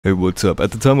Hey, what's up?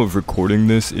 At the time of recording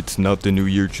this, it's not the new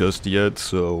year just yet,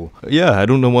 so yeah, I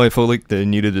don't know why I felt like they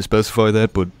needed to specify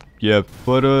that, but yeah.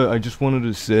 But I just wanted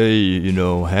to say,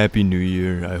 Happy New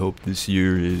Year. I hope this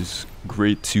year is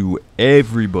great to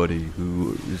everybody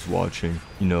who is watching.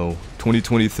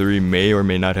 2023 may or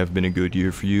may not have been a good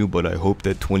year for you, but I hope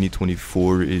that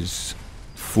 2024 is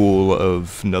full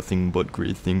of nothing but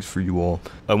great things for you all.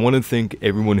 I want to thank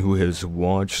everyone who has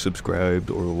watched, subscribed,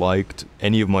 or liked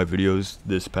any of my videos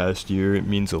this past year. It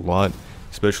means a lot,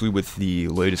 especially with the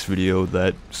latest video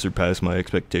that surpassed my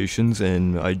expectations,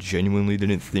 and I genuinely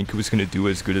didn't think it was going to do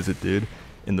as good as it did.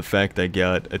 And the fact I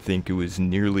got, I think it was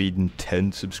nearly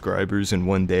 10 subscribers in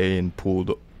one day and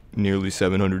pulled nearly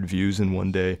 700 views in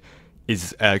one day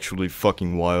is actually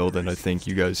fucking wild, and I thank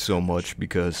you guys so much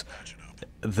because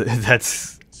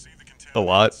that's a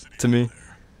lot to me.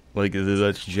 Like,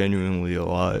 that's genuinely a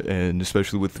lot, and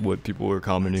especially with what people are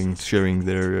commenting, sharing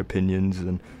their opinions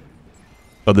and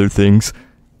other things.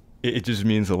 It just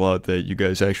means a lot that you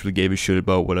guys actually gave a shit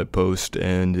about what I post,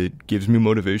 and it gives me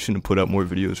motivation to put out more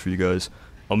videos for you guys.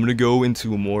 I'm gonna go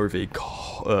into more of a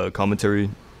commentary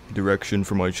direction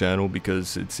for my channel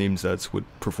because it seems that's what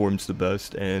performs the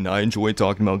best, and I enjoy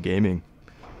talking about gaming.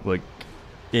 Like,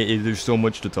 there's so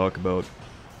much to talk about.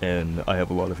 And I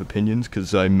have a lot of opinions,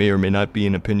 because I may or may not be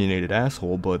an opinionated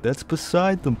asshole, but that's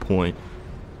beside the point.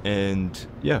 And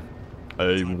yeah,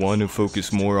 I want to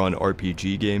focus more on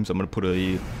RPG games. I'm going to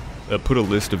put a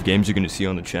list of games you're going to see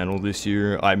on the channel this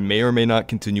year. I may or may not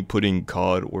continue putting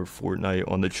COD or Fortnite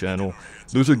on the channel.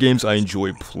 Those are games I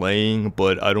enjoy playing,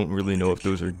 but I don't really know if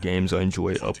those are games I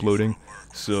enjoy uploading.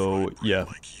 So yeah,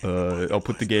 I'll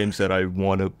put the games that I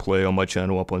want to play on my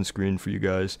channel up on screen for you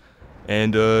guys.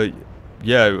 And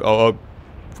yeah, I'll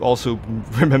also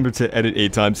remember to edit a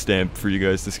timestamp for you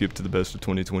guys to skip to the best of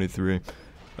 2023.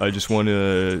 I just want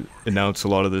to announce a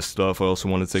lot of this stuff. I also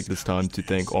want to take this time to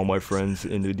thank all my friends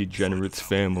in the Degenerates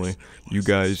family. You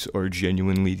guys are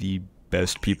genuinely the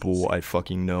best people I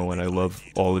fucking know, and I love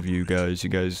all of you guys. You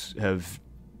guys have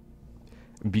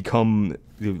become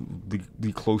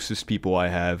the closest people I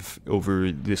have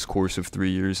over this course of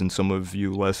 3 years, and some of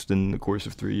you less than the course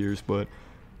of 3 years, but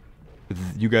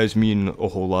you guys mean a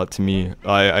whole lot to me.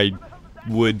 I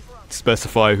would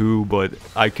specify who, but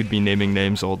I could be naming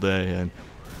names all day, and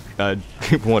I'd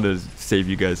want to save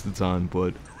you guys the time,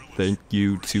 but thank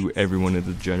you to everyone in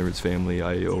the Degenerates family.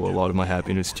 I owe a lot of my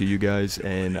happiness to you guys,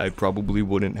 and I probably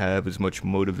wouldn't have as much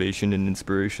motivation and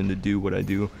inspiration to do what I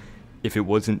do if it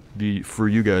wasn't for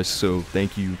you guys, so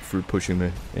thank you for pushing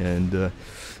me. And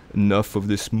enough of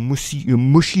this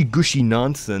mushy gushy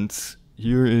nonsense.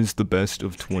 Here is the best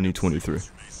of 2023.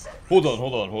 Hold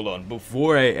on.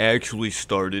 Before I actually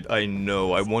started, I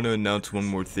want to announce one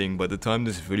more thing. By the time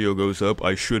this video goes up,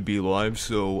 I should be live,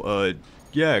 so,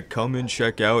 yeah, come and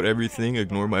check out everything.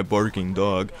 Ignore my barking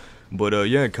dog. But,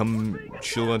 yeah, come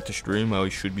chill at the stream. I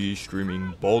should be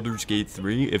streaming Baldur's Gate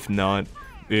 3, if not,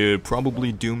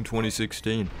 probably Doom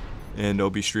 2016. And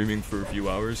I'll be streaming for a few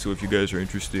hours, so if you guys are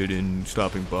interested in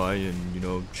stopping by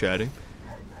and, chatting,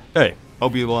 hey,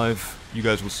 I'll be live. You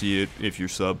guys will see it if you're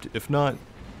subbed. If not,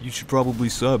 you should probably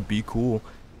sub. Be cool.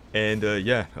 And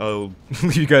yeah, I'll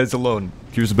leave you guys alone.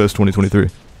 Here's the best 2023.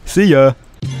 See ya!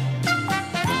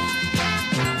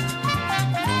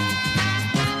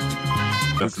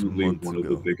 Definitely one of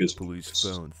the biggest. Police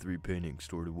found 3 paintings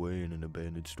stored away in an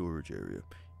abandoned storage area,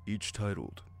 each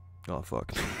titled... Oh,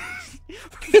 fuck.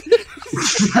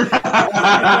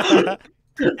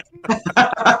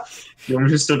 You want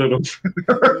me to start it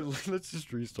over? Let's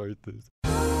just restart this.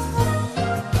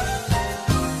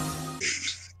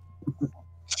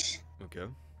 Okay.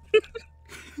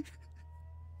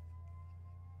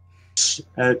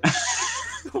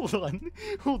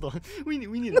 Hold on. We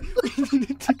need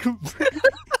to take a break.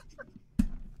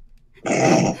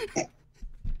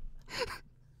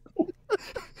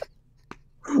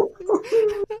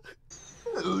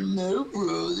 Oh no,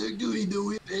 bro, they're doing the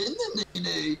whip and the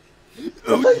nay-nay.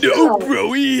 Oh no,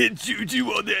 bro, he hit Juju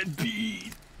on that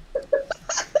beat.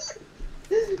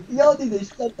 Y'all need to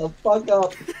shut the fuck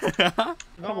up.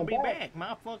 Gonna be back.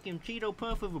 My fucking Cheeto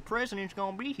Puff of a president's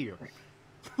gonna be here.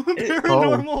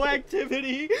 Paranormal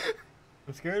activity.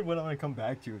 I'm scared when I'm gonna come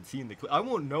back to you and see in the clip. I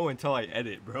won't know until I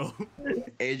edit, bro.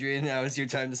 Adrian, now is your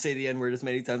time to say the N-word as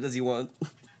many times as you want.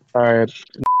 Alright.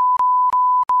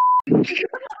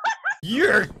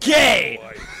 You're gay!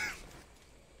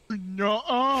 No.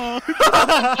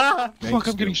 Fuck,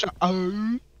 I'm getting shot.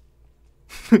 Oh.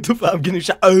 I'm getting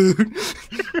shot. Oh. Did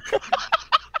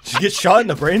you get shot in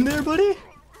the brain there, buddy?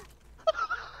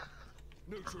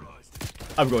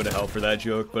 I'm going to hell for that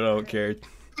joke, but I don't care.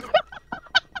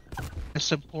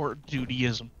 support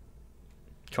Judaism.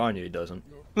 Kanye doesn't.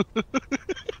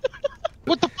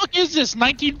 What the fuck is this?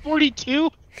 1942?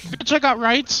 Bitch, I got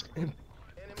rights.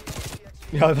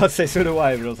 Yeah, I was about to say so do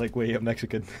I, but I was like, wait, I'm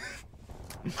Mexican.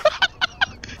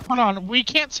 Hold on, we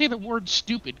can't say the word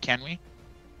stupid, can we?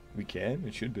 We can.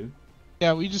 It should be.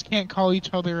 Yeah, we just can't call each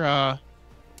other,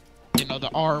 you know, the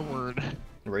R word.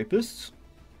 Rapists?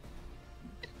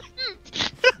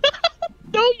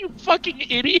 No, you fucking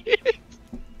idiot!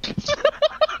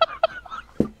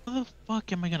 How the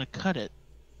fuck am I gonna cut it?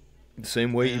 The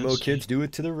same way emo Yes. kids do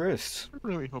it to their wrists. I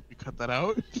really hope you cut that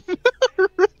out.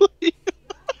 Really?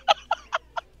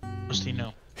 Ghosty,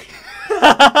 no.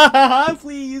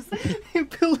 Please,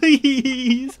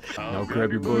 please. Now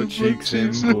grab your butt cheeks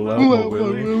and pull out my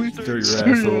willy. Stir your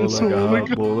asshole like a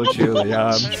hot bowl of chili.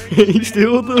 I'm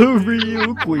still the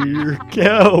real queer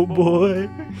cowboy.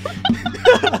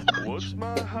 What's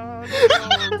my hot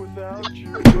dog without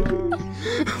your buns?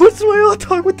 What's my hot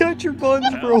dog without your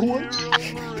buns, bro? What?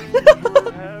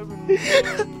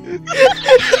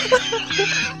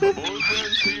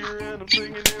 Boyfriend's here and I'm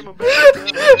singing in my background.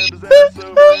 And his ass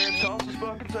over and toss his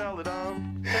fucking salad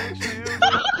on.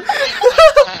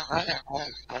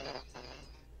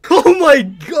 Oh my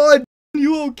god,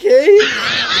 you okay?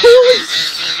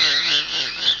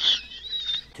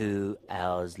 2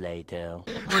 hours later.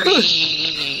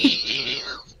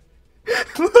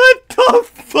 What the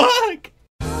fuck?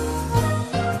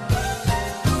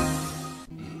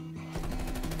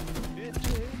 It takes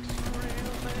a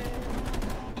real man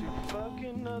to fuck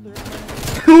another man.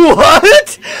 What?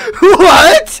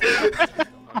 What?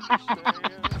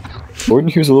 Gordon,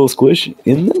 here's a little squish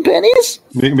in the pennies?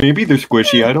 Maybe they're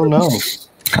squishy. I don't know.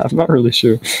 I'm not really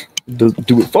sure. Do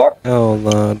it far? Hell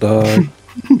no, dog.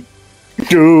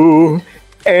 Do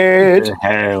it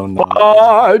Hell no.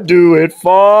 far, do it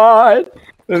far.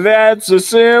 That's a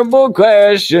simple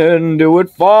question. Do it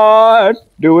far,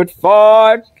 do it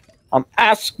far. I'm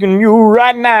asking you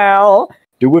right now.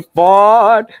 Do it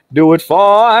far, do it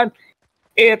far.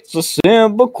 It's a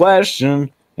simple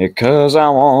question because I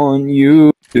want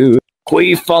you to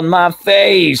queef on my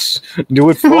face. Do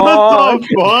it far.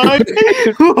 What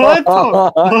the fuck? What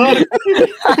the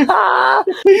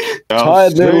fuck?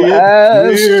 Tight little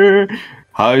ass. Here.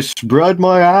 I spread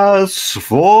my ass,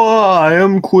 for I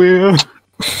am queer.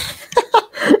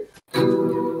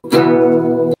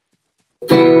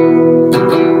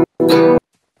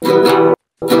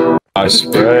 I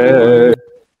spread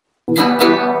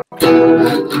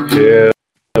it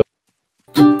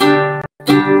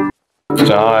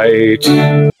tight,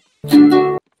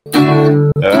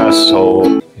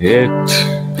 asshole. It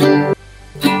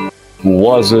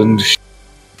wasn't.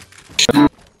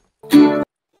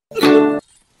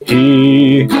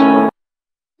 He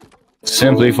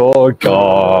simply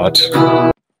forgot.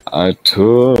 I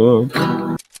took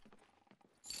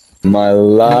my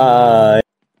life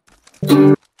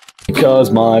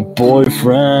because my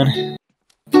boyfriend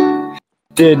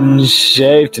didn't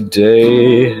shave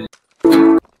today.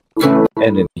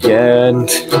 And in the end,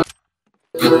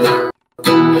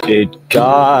 it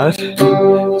got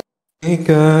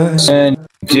and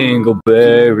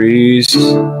dingleberries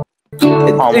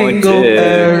on my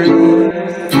dick.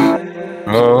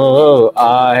 Oh,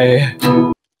 I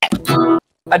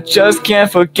just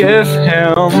can't forgive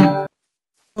him.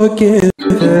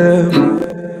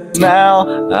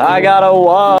 Now I gotta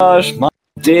wash my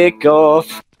dick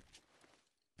off.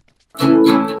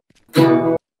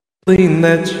 Clean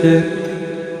that shit.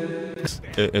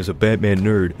 As a Batman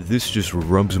nerd, this just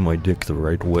rubs my dick the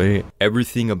right way.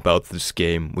 Everything about this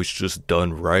game was just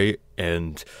done right,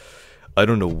 and I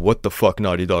don't know what the fuck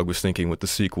Naughty Dog was thinking with the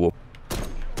sequel.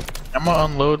 I'm gonna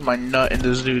unload my nut in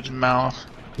this dude's mouth.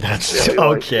 That's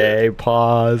okay,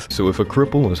 pause. So if a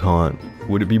cripple was hot,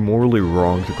 would it be morally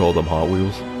wrong to call them Hot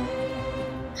Wheels?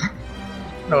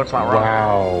 No, it's not wrong.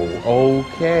 Wow.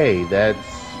 Okay, that's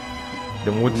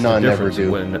Then what's None the ever difference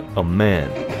do. when a man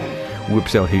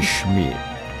whips out his schmeat,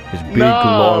 his big No,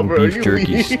 long bro, beef you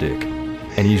jerky weak. stick,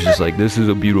 and he's just like, this is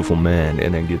a beautiful man,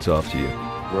 and then gets off to you?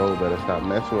 bro. Better stop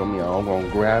messing with me. I'm gonna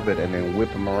grab it and then whip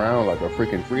him around like a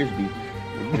freaking frisbee.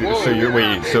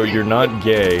 So you're not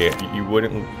gay, you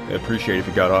wouldn't appreciate if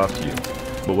it got off to you,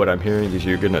 but what I'm hearing is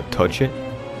you're gonna touch it?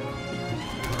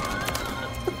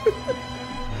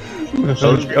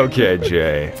 Okay,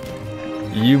 Jay,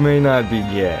 you may not be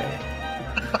gay,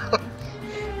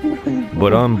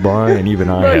 but I'm bi and even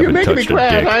I Bro, you're haven't making me touched a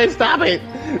crash. dick. I ain't stop it.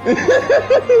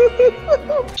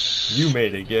 You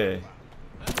made it gay.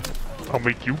 I'll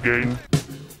make you gay.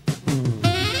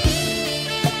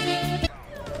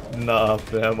 Nah,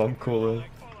 fam, I'm cool.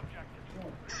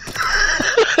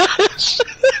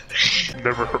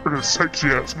 Never heard a sexy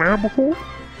ass man before?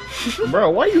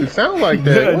 Bro, why you sound like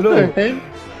that? Yeah, I What know. the heck?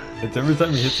 It's every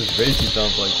time he hits his face, he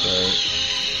sounds like that.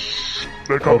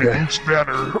 They call me Okay. Bruce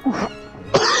Banner.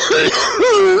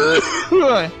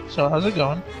 So how's it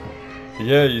going?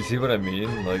 Yeah, you see what I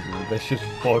mean? Like, that's just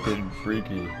fucking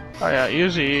freaky. Oh yeah,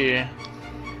 usually That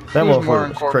He was more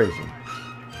motherfucker was crazy.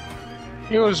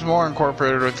 he was more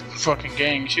incorporated with fucking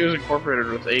gangs. She was incorporated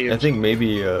with AIDS. I think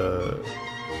maybe,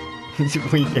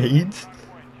 wait, AIDS?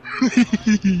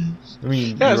 I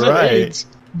mean, Yeah, you're it's right. AIDS.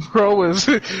 Bro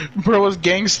was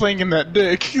gang slinging that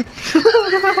dick.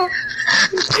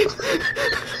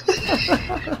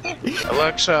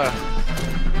 Alexa,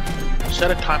 set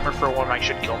a timer for when I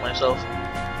should kill myself.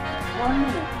 1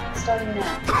 minute, starting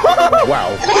now. Wow.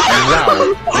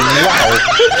 Wow. Wow.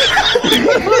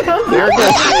 There it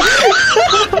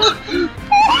goes.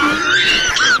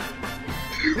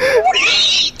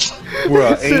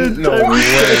 Bruh, ain't no way.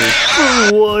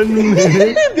 For 1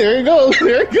 minute. There it goes.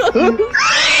 There it goes.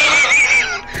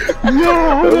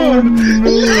 No!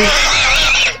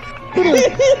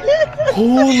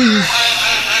 Holy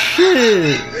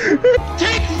shit!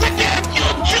 Take the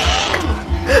damn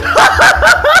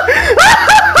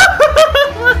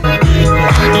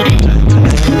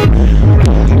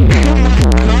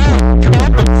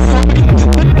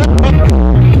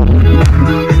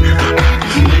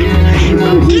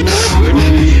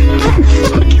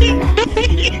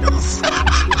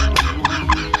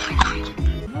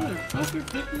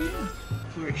Motherfucker, pick me up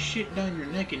before I shit down your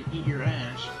neck and eat your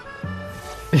ass.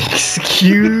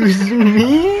 Excuse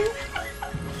me?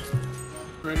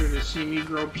 Ready to see me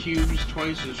grow pubes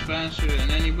twice as faster than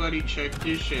anybody? Check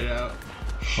this shit out.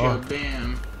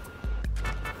 Shabam.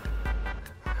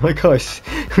 My gosh,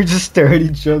 we just stare at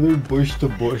each other, bush to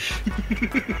bush.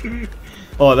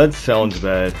 Oh, that sounds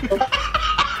bad.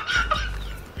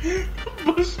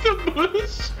 Bush to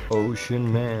bush.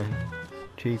 Ocean man,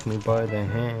 take me by the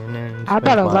hand and I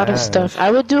bought a lot of stuff.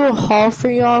 I would do a haul for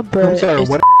y'all, but I'm sorry, it's-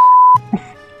 what?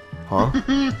 Huh?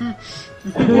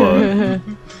 What?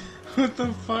 What the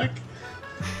fuck?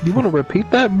 You want to repeat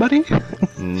that, buddy?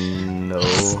 No.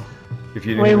 If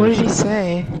you didn't Wait, hear what me- did he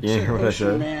say? You didn't hear what I Ocean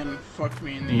said? man, fuck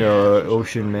me in the No, ass.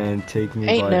 ocean man, take me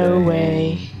Ain't by no the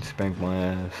way. hand and spank my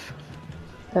ass.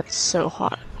 That's so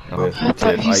hot. Oh, I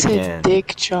thought you I said can.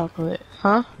 dick chocolate,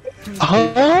 huh?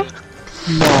 Huh?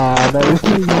 Nah, that was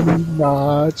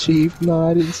nah, chief. Nah,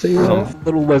 I didn't say that. A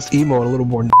little less emo and a little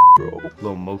more bro.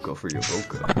 Little mocha for your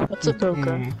boca. What's a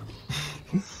boca?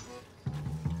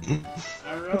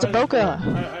 What's a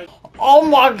boca? Oh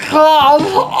my god!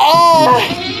 Oh!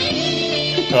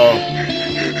 Oh.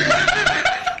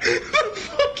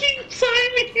 Fucking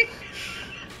timing!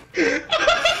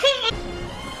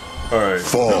 Alright.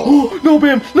 Fall. No,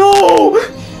 Bam! No!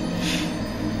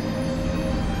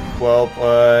 Well,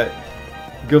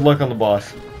 good luck on the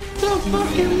boss. The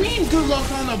fucking mean good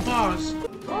luck on the boss?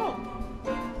 Oh,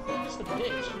 that's a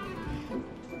bitch.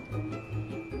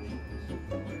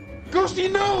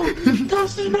 Ghosty, no!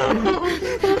 Ghosty, no!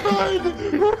 Run!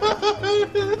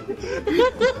 Run!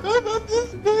 This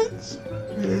bitch!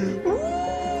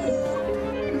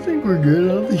 I think we're good.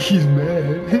 I don't think he's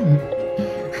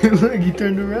mad. Look, he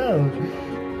turned around.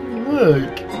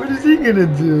 Look, what is he gonna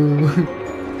do?